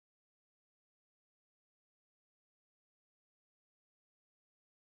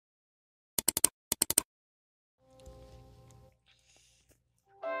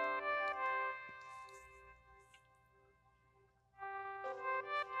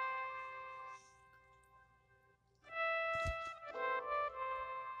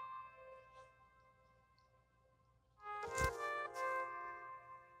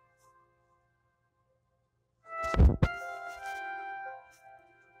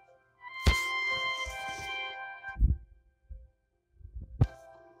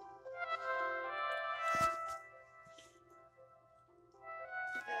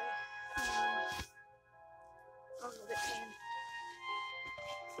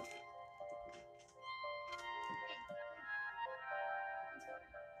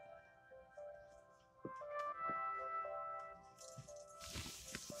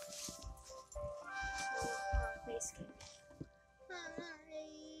face cam.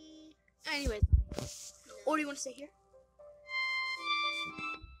 Hi. Anyways, or do you want to stay here?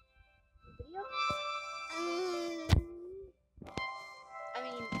 Video? I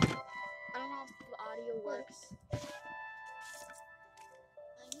mean, I don't know if the audio works.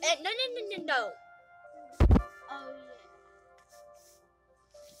 No. Oh yeah.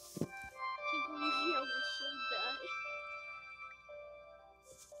 Can't believe you almost said that.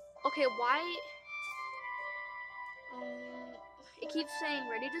 Okay, why? It keeps saying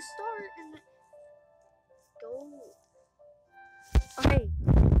ready to start and go. Okay.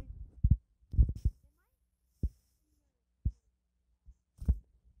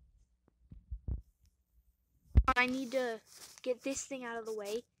 I need to get this thing out of the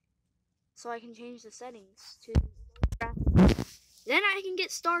way so I can change the settings to graphic. Then I can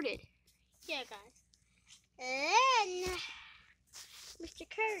get started. Yeah, guys. And then Mr.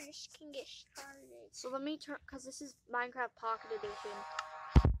 Curtis can get started. So let me turn, because this is Minecraft Pocket Edition.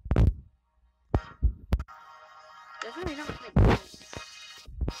 Definitely not my games.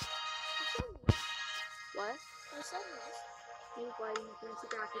 What? What's that nice? New lighting and fancy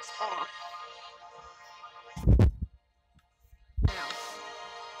graphics off. Now.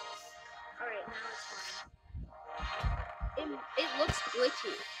 Alright, now it's fine. It looks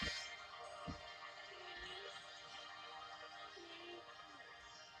glitchy.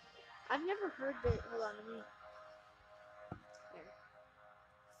 I've never heard that. Hold on, let me. There.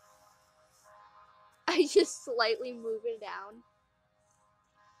 I just slightly move it down.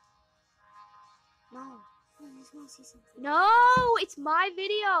 No. No, it's my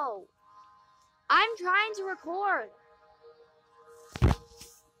video. I'm trying to record.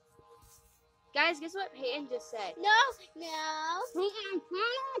 Guys, guess what Peyton just said? No.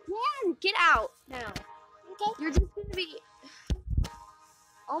 Get out now. Okay. You're just gonna be.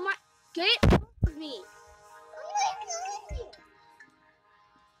 Oh my. Get off of me.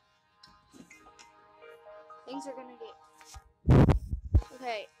 Things are gonna get.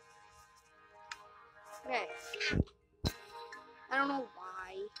 Okay. Okay. I don't know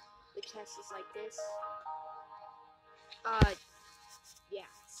why the chest is like this.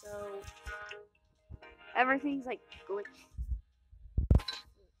 Yeah, so everything's like glitch.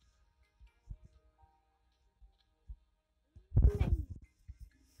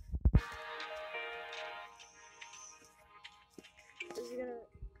 Is it gonna...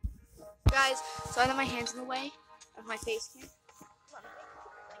 Guys, so I have my hands in the way of my face cam.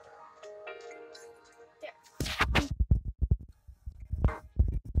 There.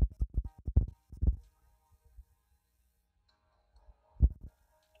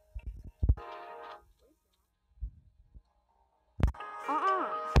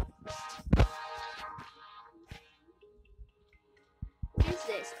 What is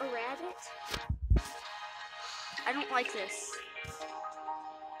this? A rabbit? I don't like this.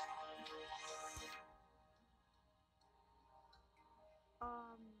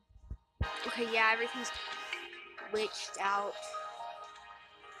 Okay, yeah, everything's glitched out.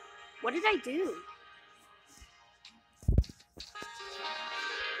 What did I do?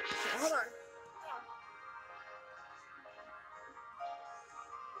 Okay, hold on.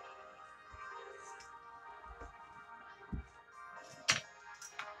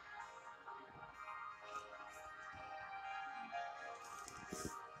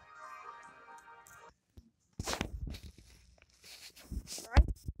 Alright.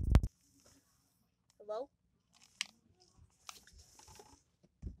 Hello?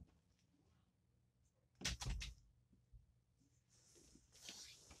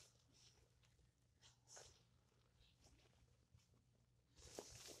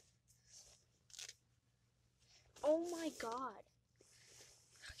 Oh my god.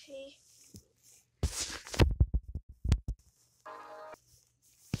 Okay.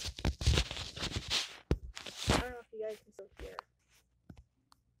 I don't know if you guys can still hear.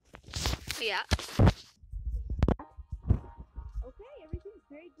 Yeah. Okay, everything's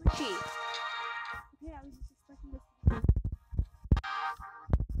very glitchy. Okay, I was just expecting this to be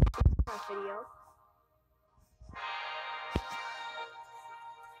a video.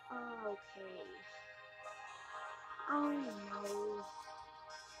 Okay. Oh no.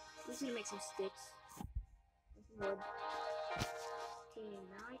 I'm just gonna make some sticks. With wood. Okay,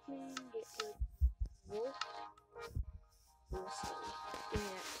 now I can get the wool. We'll see. Give me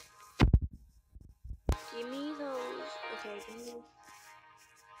that. Give me those. Okay, give me.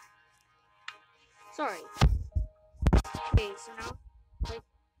 Sorry. Okay, so now, like,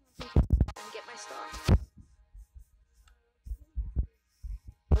 and get my stuff.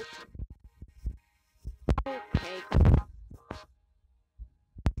 Okay.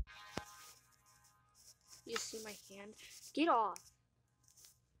 You see my hand. Get off.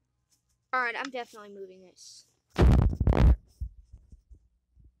 Alright, I'm definitely moving this.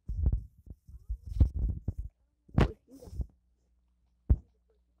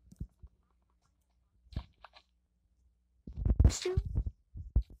 Still?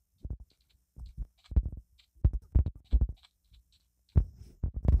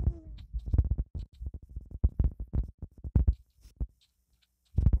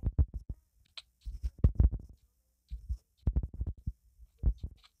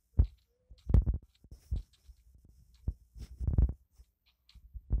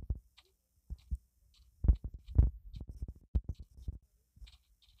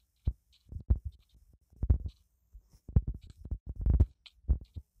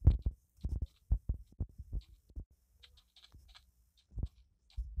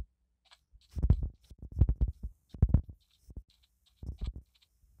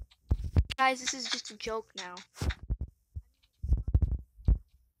 Guys, this is just a joke now.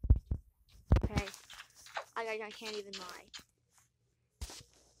 Okay. I can't even lie.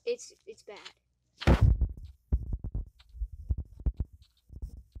 It's bad.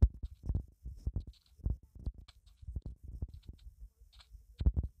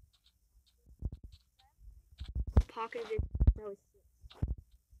 Pocketed. That was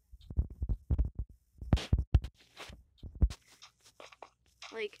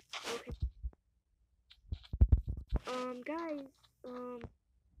like, okay. Guys, well,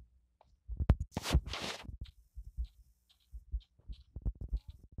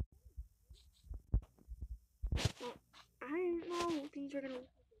 I didn't know things were gonna.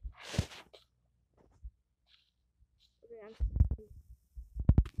 Okay,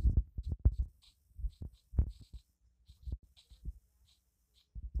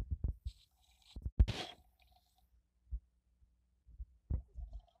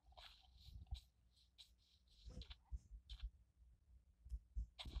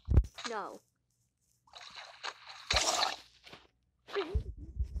 no.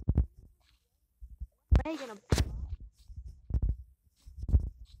 Why are you gonna?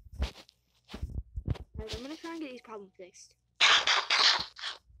 Guys, I'm gonna try and get these problems fixed.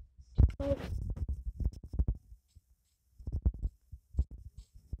 Oh.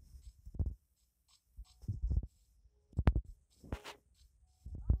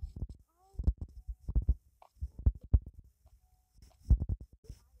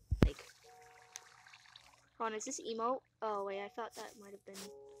 Like, hold on, is this emote? Oh wait, I thought that might have been.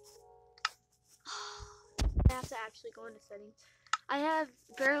 I have to actually go into settings. I have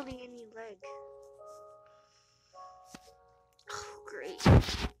barely any leg. Oh, great.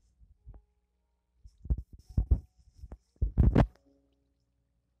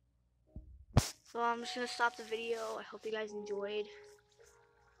 So I'm just gonna stop the video. I hope you guys enjoyed.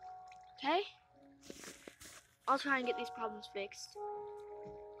 Okay? I'll try and get these problems fixed.